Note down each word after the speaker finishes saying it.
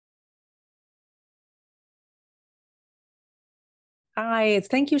Hi,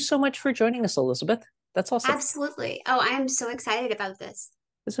 thank you so much for joining us, Elizabeth. That's awesome. Absolutely. Oh, I'm so excited about this.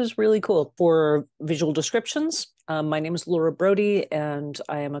 This is really cool. For visual descriptions, my name is Laura Brody, and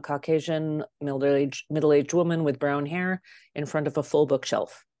I am a Caucasian middle-aged woman with brown hair in front of a full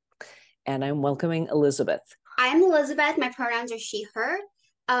bookshelf. And I'm welcoming Elizabeth. I'm Elizabeth. My pronouns are she, her.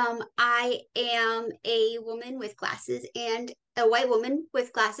 I am a woman with glasses and a white woman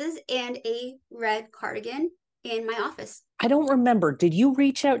with glasses and a red cardigan in my office. I don't remember. Did you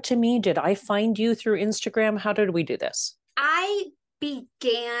reach out to me? Did I find you through Instagram? How did we do this? I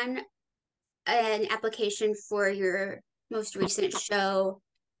began an application for your most recent show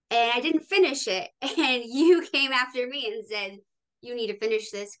and I didn't finish it. And you came after me and said, you need to finish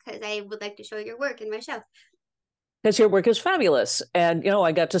this because I would like to show your work in my show. Because your work is fabulous. And,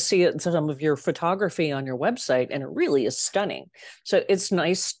 I got to see it in some of your photography on your website, and it really is stunning. So it's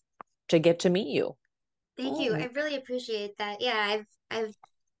nice to get to meet you. Thank you. I Oh, really appreciate that. Yeah, I've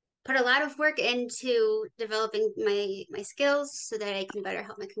put a lot of work into developing my skills so that I can better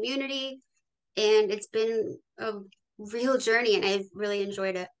help my community. And it's been a real journey and I've really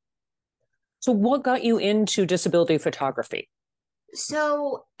enjoyed it. so what got you into disability photography?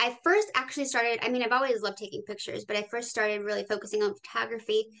 So I first actually started, I mean, I've always loved taking pictures, but I first started really focusing on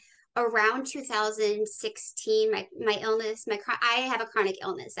photography around 2016. My illness, I have a chronic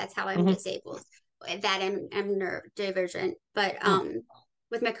illness. That's how I'm Hmm. disabled. That I'm neurodivergent. But Oh,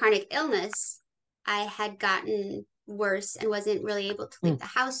 with my chronic illness, I had gotten worse and wasn't really able to leave mm. the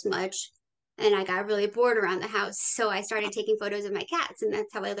house much. And I got really bored around the house. So I started taking photos of my cats, and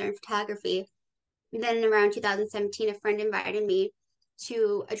that's how I learned photography. And then around 2017, a friend invited me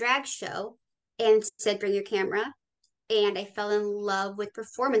to a drag show and said, bring your camera. And I fell in love with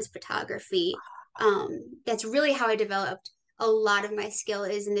performance photography. That's really how I developed a lot of my skill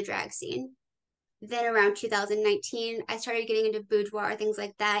is in the drag scene. Then around 2019, I started getting into boudoir, things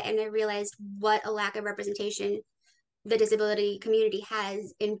like that. And I realized what a lack of representation the disability community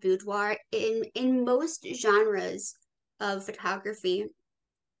has in boudoir in most genres of photography,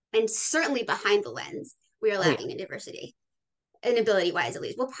 and certainly behind the lens, we are Oh, yeah. lacking in diversity and ability wise, at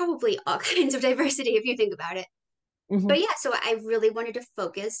least. Well, probably all kinds of diversity if you think about it. Hmm. But yeah, so I really wanted to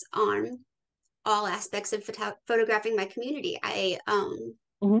focus on all aspects of photographing my community.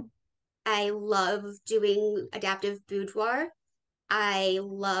 Hmm. I love doing adaptive boudoir. I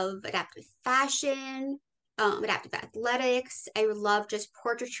love adaptive fashion, adaptive athletics. I love just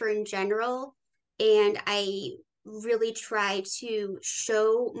portraiture in general. And I really try to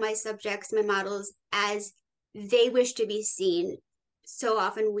show my subjects, my models, as they wish to be seen. So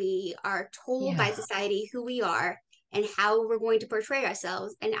often we are told by Yeah. society who we are and how we're going to portray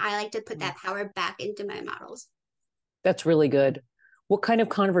ourselves. And I like to put Mm. that power back into my models. That's really good. What kind of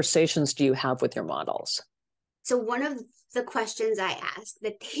conversations do you have with your models? So one of the questions I ask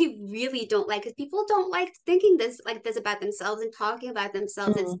that they really don't like, because people don't like thinking this about themselves and talking about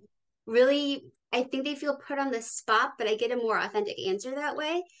themselves. It's Mm. really, I think they feel put on the spot, but I get a more authentic answer that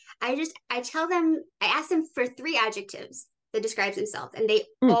way. I tell them, I ask them for three adjectives that describes themselves, and they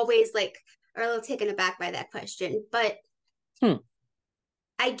Mm. always like are a little taken aback by that question. But Hmm.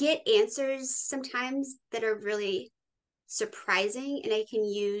 I get answers sometimes that are really surprising and I can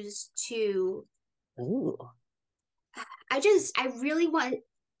use to Ooh. I really want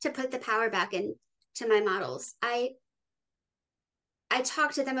to put the power back into my models. I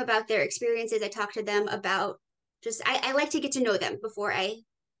talk to them about their experiences. I talk to them about just I like to get to know them before I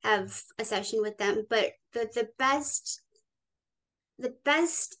have a session with them. But the best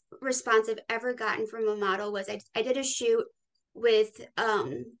response I've ever gotten from a model was I did a shoot with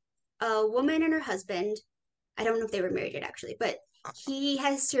a woman and her husband. I don't know if they were married yet actually, but he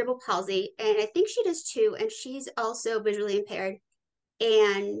has cerebral palsy and I think she does too, and she's also visually impaired.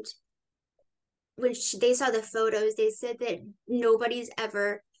 And when they saw the photos, they said that nobody's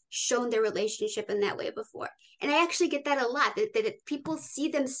ever shown their relationship in that way before. And I actually get that a lot, that people see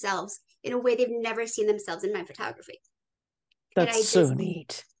themselves in a way they've never seen themselves in my photography. And That's so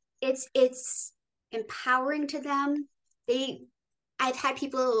neat. it's empowering to them. They I've had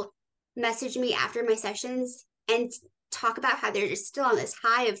people message me after my sessions and talk about how they're just still on this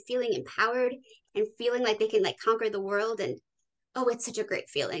high of feeling empowered and feeling like they can like conquer the world. And oh, it's such a great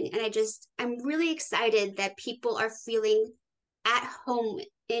feeling. And I'm really excited that people are feeling at home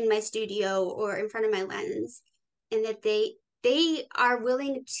in my studio or in front of my lens, and that they are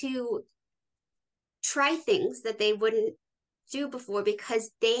willing to try things that they wouldn't do before because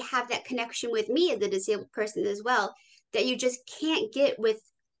they have that connection with me as a disabled person as well that you just can't get with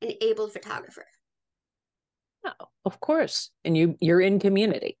an able photographer. Oh, of course. And you're in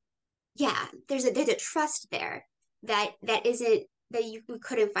community. Yeah, there's a trust there that isn't that we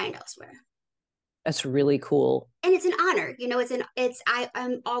couldn't find elsewhere. That's really cool. And it's an honor, you know,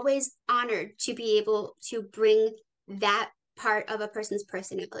 I'm always honored to be able to bring that part of a person's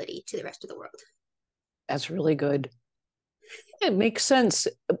personality to the rest of the world. That's really good. It makes sense.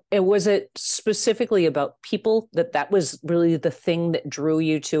 And was it specifically about people that was really the thing that drew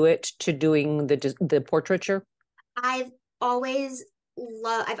you to it, to doing the portraiture? I've always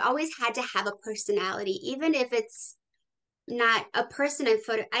I've always had to have a personality, even if it's not a person in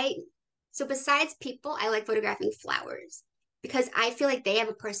photo. So besides people, I like photographing flowers because I feel like they have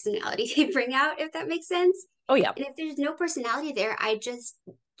a personality they bring out, if that makes sense. Oh yeah. And if there's no personality there, I just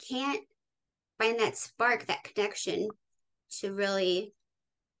can't find that spark, that connection to really,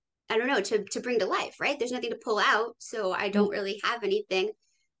 I don't know, to bring to life, right? There's nothing to pull out, so I don't really have anything.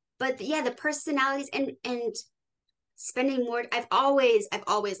 But yeah, the personalities and spending more. I've always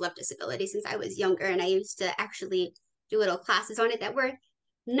loved disability since I was younger, and I used to actually do little classes on it that were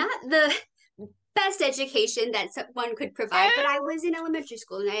not the best education that one could provide, but I was in elementary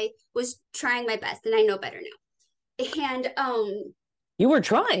school and I was trying my best, and I know better now. And you were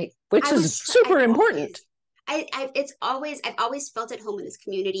trying, which is super important. I've always felt at home in this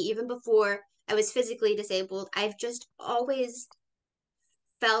community, even before I was physically disabled. I've just always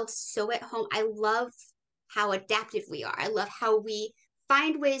felt so at home. I love how adaptive we are. I love how we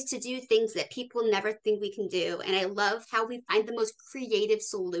find ways to do things that people never think we can do. And I love how we find the most creative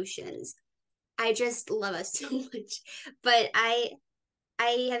solutions. I just love us so much. But I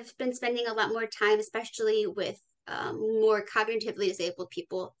have been spending a lot more time, especially with more cognitively disabled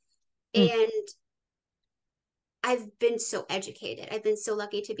people. And I've been so educated. I've been so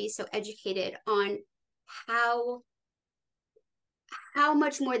lucky to be so educated on how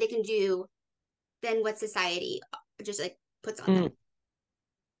much more they can do than what society just like puts on them.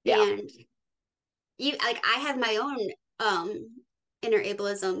 Yeah. And I have my own inner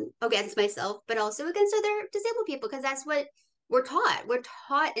ableism against myself, but also against other disabled people, because that's what we're taught. We're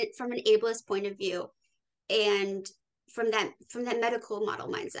taught it from an ableist point of view, and from that medical model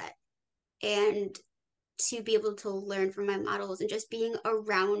mindset. And to be able to learn from my models and just being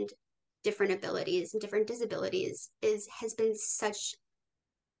around different abilities and different disabilities has been such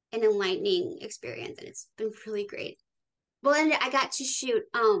an enlightening experience, and it's been really great. Well, and I got to shoot.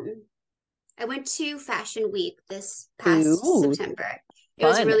 I went to Fashion Week this past September. It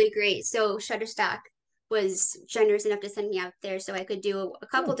was really great. So Shutterstock was generous enough to send me out there so I could do a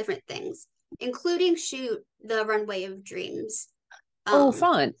couple different things, including shoot the Runway of Dreams.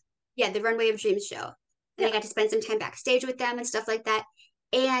 Fun. Yeah, the Runway of Dreams show. And I got to spend some time backstage with them and stuff like that.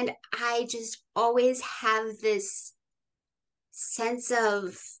 And I just always have this sense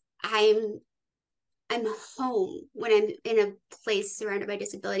of I'm home when I'm in a place surrounded by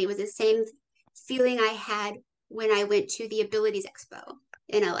disability. It was the same feeling I had when I went to the Abilities Expo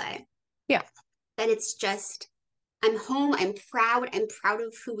in LA. Yeah. That it's just, I'm home, I'm proud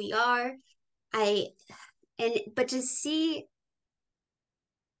of who we are. But to see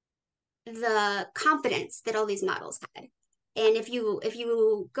the confidence that all these models had. And if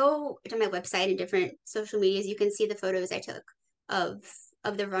you go to my website and different social medias, you can see the photos I took of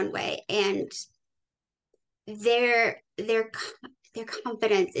the runway, and their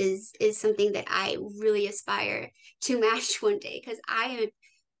confidence is something that I really aspire to match one day, because I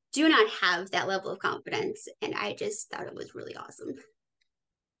do not have that level of confidence, and I just thought it was really awesome.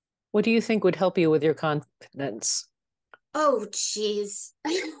 What do you think would help you with your confidence? Oh, geez.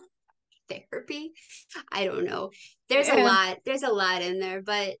 Therapy? I don't know. There's a lot in there,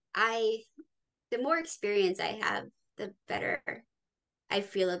 but the more experience I have, the better I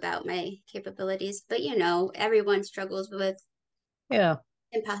feel about my capabilities. But everyone struggles with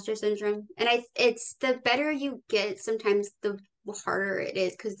imposter syndrome. And it's the better you get, sometimes the harder it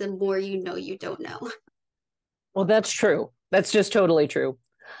is, because the more you don't know. Well, that's true. That's just totally true.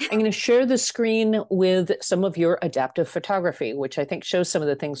 I'm going to share the screen with some of your adaptive photography, which I think shows some of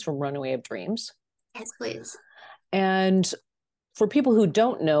the things from Runway of Dreams. Yes, please. And for people who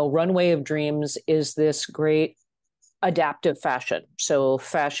don't know, Runway of Dreams is this great adaptive fashion. So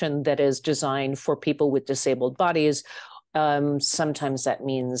fashion that is designed for people with disabled bodies. Sometimes that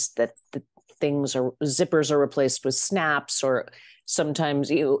means that the zippers are replaced with snaps, or sometimes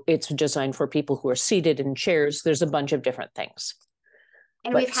it's designed for people who are seated in chairs. There's a bunch of different things.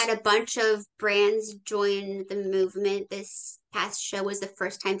 And we've had a bunch of brands join the movement. This past show was the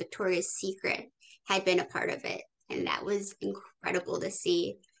first time Victoria's Secret had been a part of it, and that was incredible to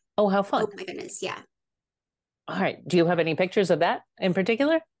see. Oh, how fun. Oh my goodness, yeah. All right. Do you have any pictures of that in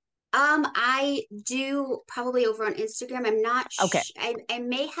particular? I do, probably over on Instagram. I'm not okay. I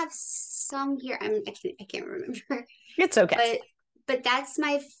may have some here. I can't remember. It's okay. but that's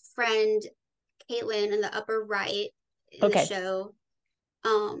my friend Caitlin in the upper right in the show.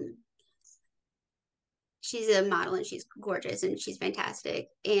 She's a model and she's gorgeous and she's fantastic.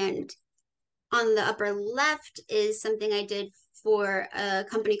 And on the upper left is something I did for a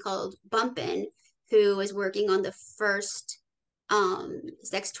company called Bumpin', who was working on the first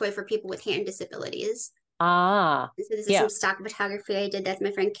sex toy for people with hand disabilities. So this is some stock photography I did. That's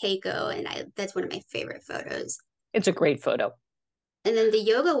my friend Keiko, and that's one of my favorite photos. It's a great photo. And then the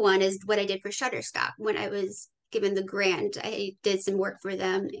yoga one is what I did for Shutterstock. When I was given the grant, I did some work for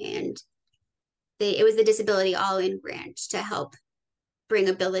them, and it was the Disability All-In grant to help bring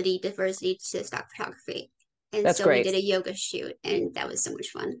ability diversity to stock photography. And that's so great. We did a yoga shoot, and that was so much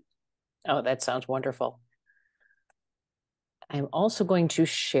fun. Oh, that sounds wonderful. I'm also going to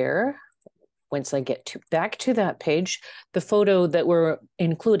share, once I get back to that page, the photo that we're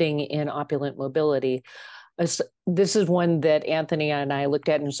including in Opulent Mobility. This is one that Anthony and I looked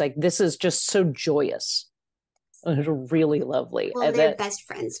at and was like, this is just so joyous. It's really lovely. Well, they're best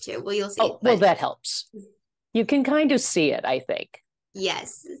friends too. Well, you'll see. Oh, well, that helps. You can kind of see it, I think.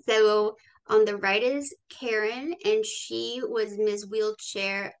 Yes. So on the right is Karen, and she was Ms.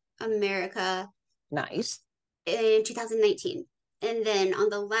 Wheelchair America. Nice. In 2019. And then on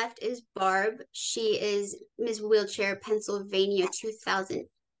the left is Barb. She is Ms. Wheelchair Pennsylvania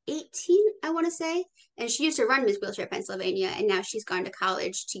 2018, I want to say. And she used to run Ms. Wheelchair Pennsylvania, and now she's gone to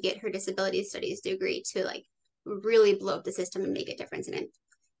college to get her disability studies degree to like really blow up the system and make a difference in it.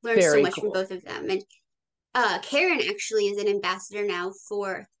 Learned so much from both of them. And Karen actually is an ambassador now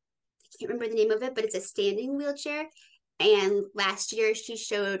for, I can't remember the name of it, but it's a standing wheelchair. And last year she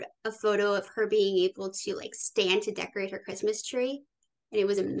showed a photo of her being able to like stand to decorate her Christmas tree. And it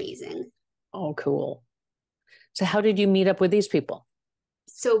was amazing. Oh, cool. So how did you meet up with these people?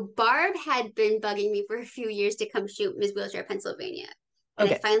 So Barb had been bugging me for a few years to come shoot Ms. Wheelchair Pennsylvania. And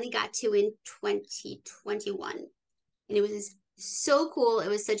I finally got to in 2021. And it was so cool. It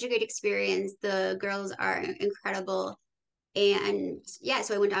was such a great experience. The girls are incredible. And yeah,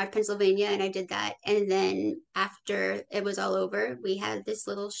 so I went out to Pennsylvania and I did that. And then after it was all over, we had this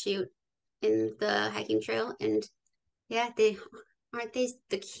little shoot in the hiking trail. And yeah, aren't they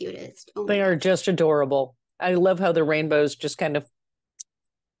the cutest? Oh, they are just adorable. I love how the rainbows just kind of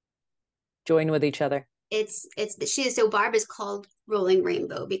join with each other. So Barb is called Rolling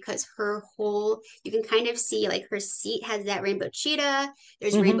Rainbow because her whole, you can kind of see like her seat has that rainbow cheetah.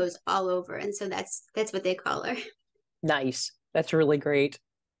 There's rainbows all over. And so that's what they call her. Nice. That's really great.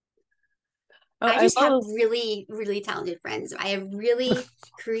 I just have really, really talented friends. I have really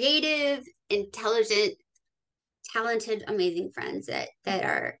creative, intelligent, talented, amazing friends that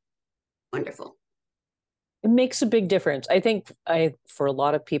are wonderful. It makes a big difference. I think for a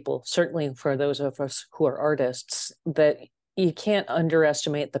lot of people, certainly for those of us who are artists, that you can't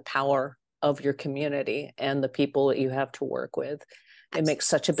underestimate the power of your community and the people that you have to work with. It makes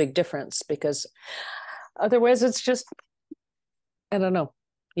such a big difference because otherwise it's just, I don't know,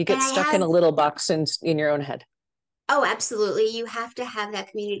 you get stuck in a little box in your own head. Oh, absolutely. You have to have that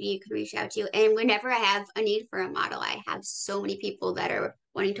community you can reach out to. And whenever I have a need for a model, I have so many people that are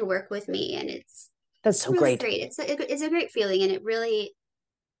wanting to work with me. And that's so really great. It's a great feeling. And it really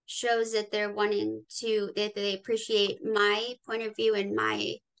shows that they're that they appreciate my point of view and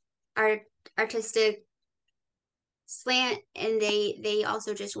my artistic slant. And they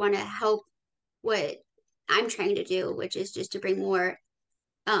also just want to help what I'm trying to do, which is just to bring more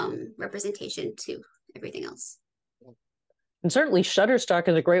representation to everything else. And certainly Shutterstock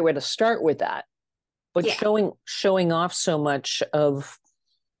is a great way to start with that. But showing off so much of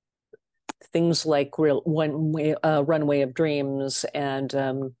things like Runway of Dreams and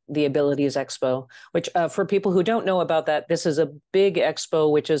the Abilities Expo, which for people who don't know about that, this is a big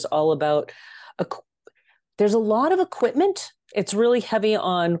expo, which is all about, there's a lot of equipment. It's really heavy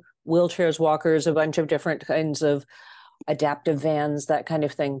on wheelchairs, walkers, a bunch of different kinds of adaptive vans, that kind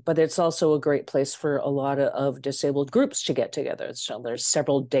of thing. But it's also a great place for a lot of disabled groups to get together. So there's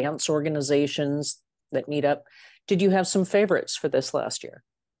several dance organizations that meet up. Did you have some favorites for this last year?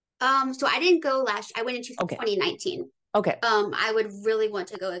 So I didn't go I went into 2019. Okay. I would really want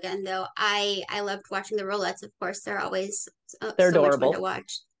to go again though. I loved watching the Rolettes, of course. They're always they're so adorable. much fun to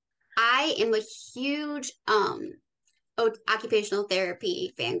watch. I am a huge occupational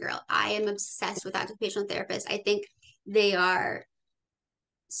therapy fangirl. I am obsessed with occupational therapists. I think they are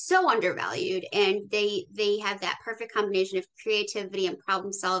so undervalued, and they have that perfect combination of creativity and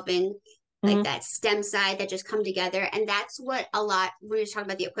problem solving, like that STEM side that just come together. And that's what when we talk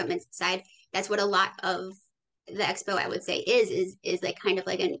about the equipment side, that's what a lot of the expo, I would say, is like kind of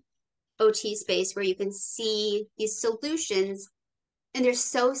like an OT space where you can see these solutions And they're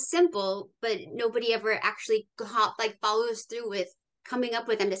so simple, but nobody ever actually follows through with coming up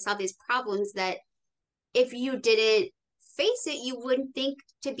with them to solve these problems that if you didn't face it, you wouldn't think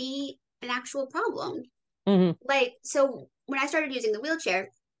to be an actual problem. Mm-hmm. Like, so when I started using the wheelchair,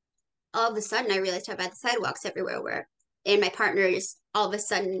 all of a sudden I realized how bad the sidewalks everywhere were. And my partner just all of a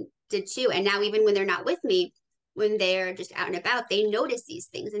sudden did too. And now even when they're not with me, when they're just out and about, they notice these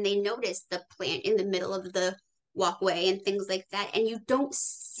things, and they notice the plant in the middle of the walkway and things like that. And you don't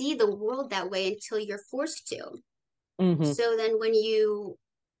see the world that way until you're forced to. Mm-hmm. So then when you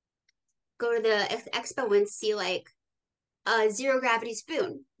go to the expo and see like a zero gravity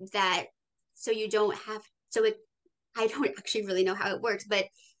spoon that, so you don't have, so it, I don't actually really know how it works, but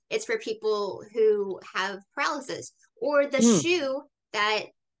it's for people who have paralysis, or the Mm. shoe that,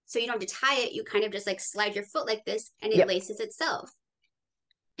 so you don't have to tie it, you kind of just like slide your foot like this and it Yep. laces itself.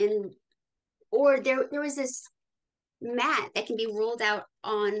 And or there was this mat that can be rolled out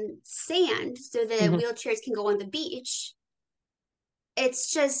on sand so that Mm-hmm. wheelchairs can go on the beach.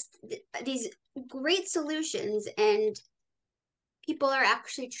 It's just these great solutions, and people are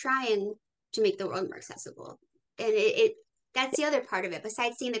actually trying to make the world more accessible. And it that's the other part of it.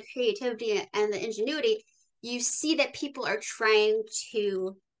 Besides seeing the creativity and the ingenuity, you see that people are trying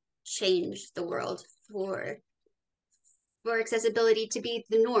to change the world for accessibility to be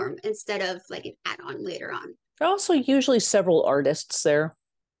the norm instead of like an add-on later on. There are also usually several artists there.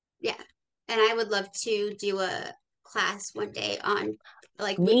 Yeah. And I would love to do a class one day on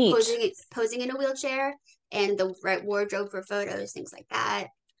like Neat. posing in a wheelchair and the right wardrobe for photos, things like that.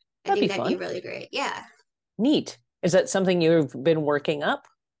 I That'd think be that'd be fun. really great. Yeah. Neat. Is that something you've been working up?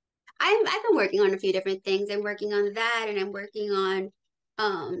 I've been working on a few different things. I'm working on that, and I'm working on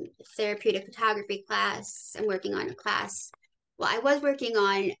therapeutic photography class. I'm working on a class. Well, I was working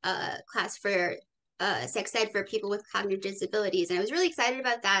on a class for sex ed for people with cognitive disabilities, and I was really excited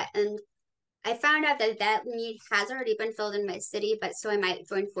about that. And I found out that that need has already been filled in my city, but so I might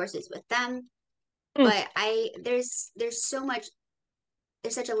join forces with them. Mm. But there's so much,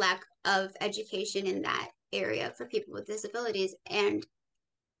 there's such a lack of education in that area for people with disabilities, and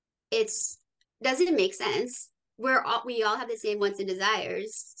it's doesn't make sense. We all have the same wants and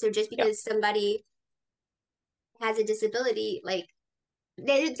desires. So just Yeah. because somebody has a disability, like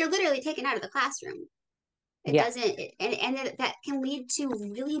they're literally taken out of the classroom. It Yeah. doesn't, and that can lead to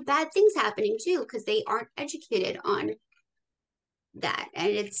really bad things happening too because they aren't educated on that. And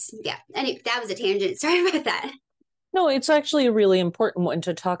it's yeah. And that was a tangent. Sorry about that. No, it's actually a really important one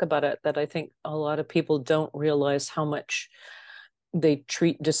to talk about it, that I think a lot of people don't realize how much they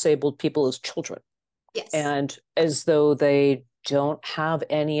treat disabled people as children Yes. and as though they don't have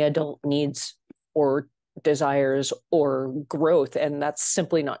any adult needs or desires or growth. And that's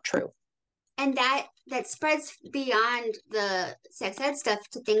simply not true. And that spreads beyond the sex ed stuff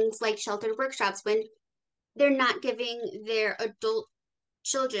to things like sheltered workshops when they're not giving their adult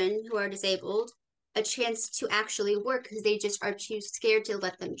children who are disabled a chance to actually work because they just are too scared to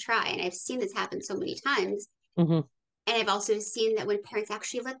let them try. And I've seen this happen so many times. Mm-hmm. And I've also seen that when parents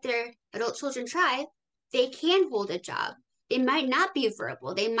actually let their adult children try, they can hold a job. They might not be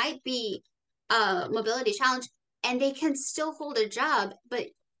verbal, they might be mobility challenge, and they can still hold a job. But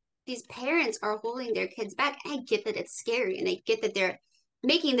these parents are holding their kids back. I get that it's scary, and I get that they're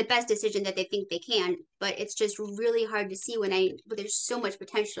making the best decision that they think they can, but it's just really hard to see when there's so much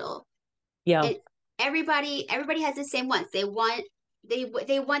potential. Yeah. And everybody has the same wants. They want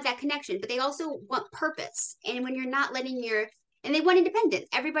that connection, but they also want purpose. And when you're not letting your and they want independence.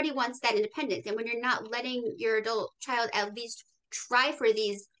 Everybody wants that independence. And when you're not letting your adult child at least try for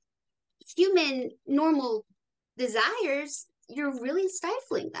these human normal desires, you're really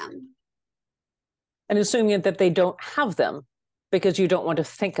stifling them. And assuming that they don't have them because you don't want to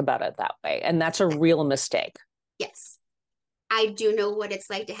think about it that way. And that's a real mistake. Yes. I do know what it's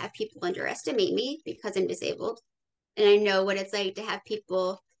like to have people underestimate me because I'm disabled. And I know what it's like to have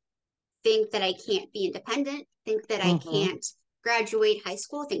people think that I can't be independent, think that I Mm-hmm. can't graduate high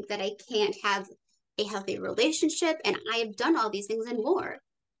school, think that I can't have a healthy relationship. And I have done all these things and more.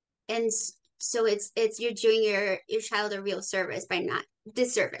 And so it's you're doing your child a real service by not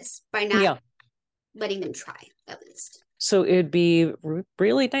disservice by not Yeah. letting them try at least. So it'd be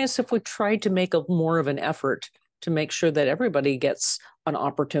really nice if we tried to make a more of an effort to make sure that everybody gets an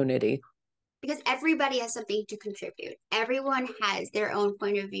opportunity. Because everybody has something to contribute. Everyone has their own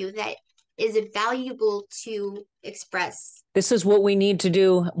point of view that is valuable to express. This is what we need to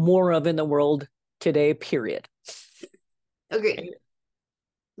do more of in the world today, period. Agreed.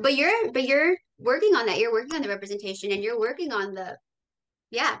 But you're working on that. You're working on the representation and you're working on the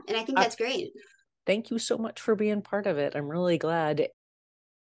yeah, and I think Uh, that's great. Thank you so much for being part of it. I'm really glad.